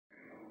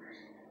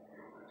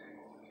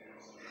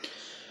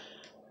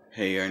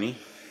Hey Ernie,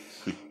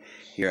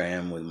 here I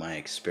am with my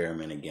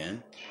experiment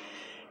again.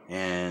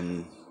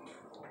 And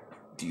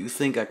do you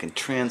think I can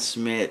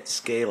transmit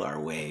scalar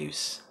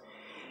waves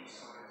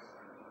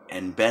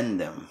and bend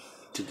them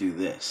to do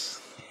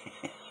this?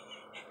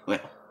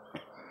 Well,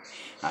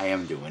 I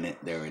am doing it.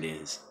 There it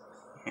is.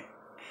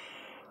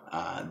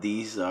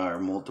 These are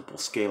multiple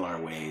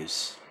scalar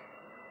waves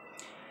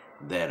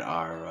that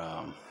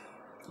are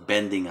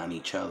bending on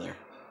each other,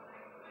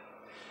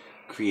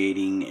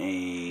 creating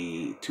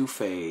a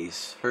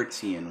two-phase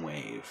hertzian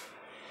wave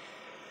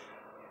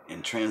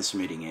and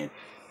transmitting it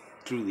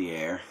through the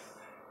air.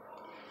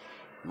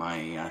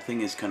 My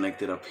thing is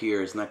connected up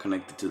here. It's not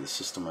connected to the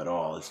system at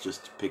all. It's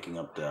just picking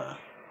up the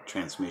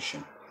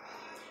transmission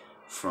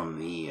from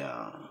the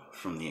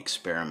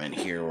experiment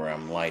here, where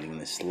I'm lighting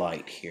this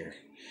light here.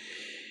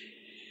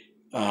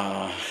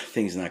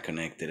 Thing's not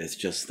connected. It's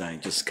just I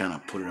just kind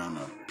of put it on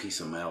a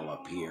piece of metal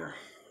up here.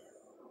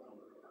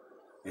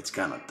 It's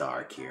kind of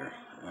dark here.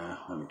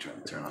 Let me try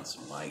to turn on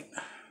some light.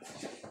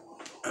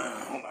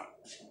 Hold on.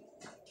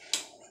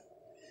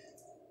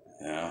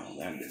 No,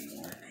 that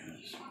didn't work.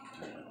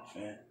 Turn on the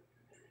fan.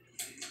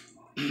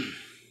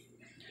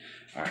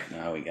 Alright,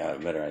 now we got a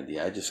better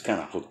idea. I just kind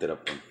of hooked it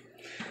up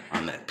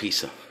on that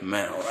piece of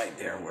metal right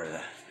there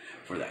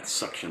for that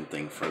suction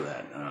thing for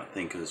that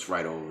thing, because it's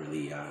right over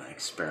the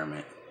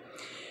experiment.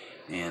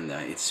 And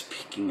it's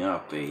picking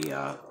up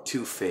a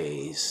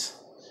two-phase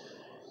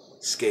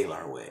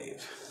scalar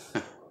wave.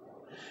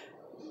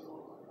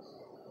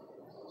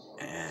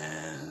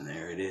 And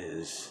there it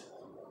is.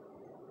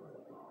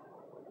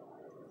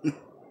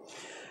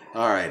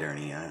 Alright,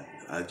 Ernie,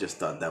 I just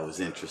thought that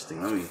was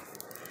interesting.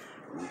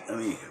 Let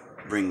me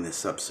bring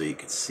this up so you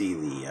can see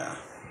the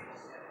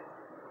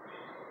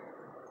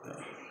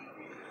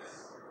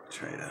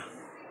try to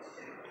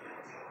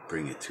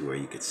bring it to where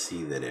you could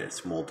see that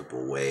it's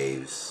multiple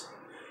waves,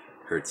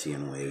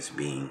 hertzian waves,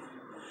 being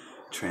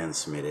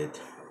transmitted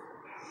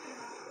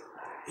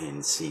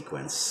in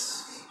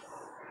sequence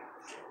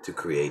to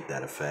create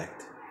that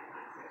effect.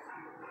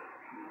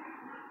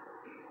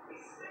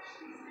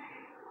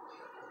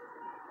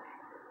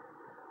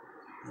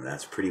 And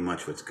that's pretty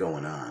much what's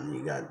going on.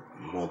 You got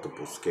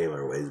multiple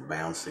scalar waves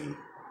bouncing.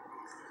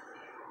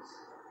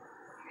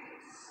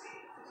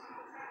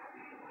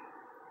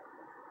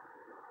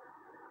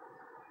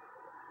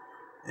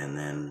 And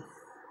then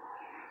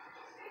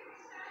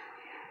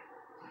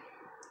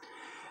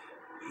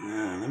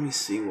let me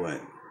see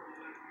what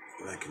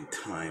I can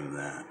time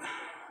that.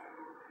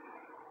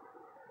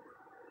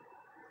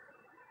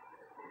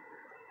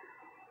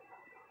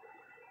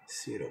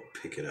 See, it'll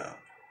pick it up.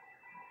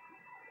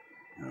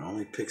 It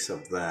only picks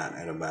up that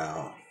at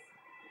about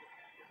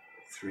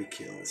 3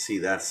 kilos. See,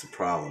 that's the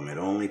problem. It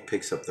only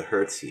picks up the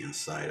hertzian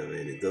side of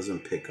it. It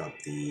doesn't pick up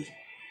these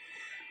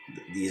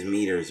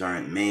meters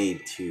aren't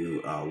made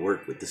to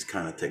work with this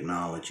kind of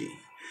technology.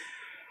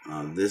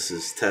 This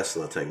is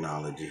Tesla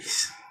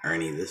technologies.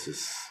 Ernie, this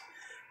is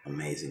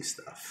amazing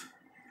stuff.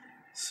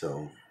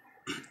 So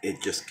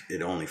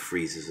it only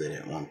freezes it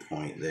at one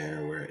point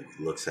there, where it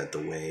looks at the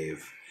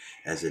wave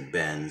as it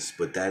bends,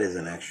 but that is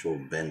an actual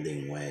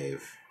bending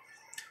wave,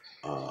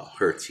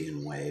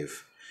 hertzian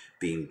wave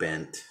being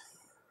bent,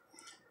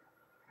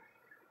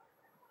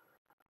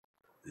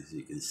 as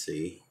you can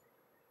see.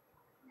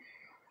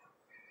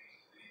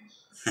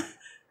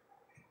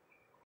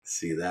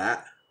 See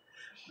that?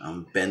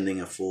 I'm bending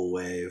a full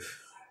wave.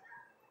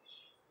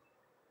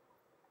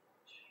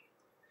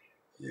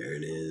 There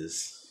it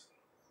is.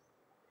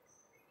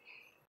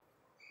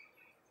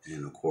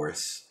 And of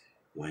course,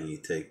 when you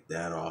take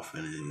that off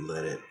and then you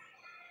let it,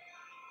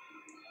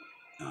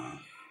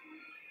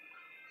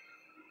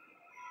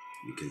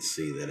 you can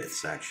see that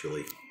it's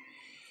actually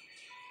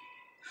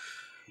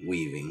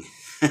weaving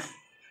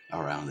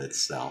around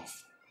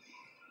itself.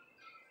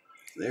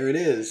 There it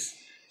is.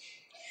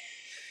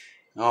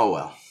 Oh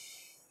well.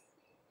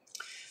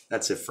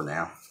 That's it for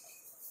now.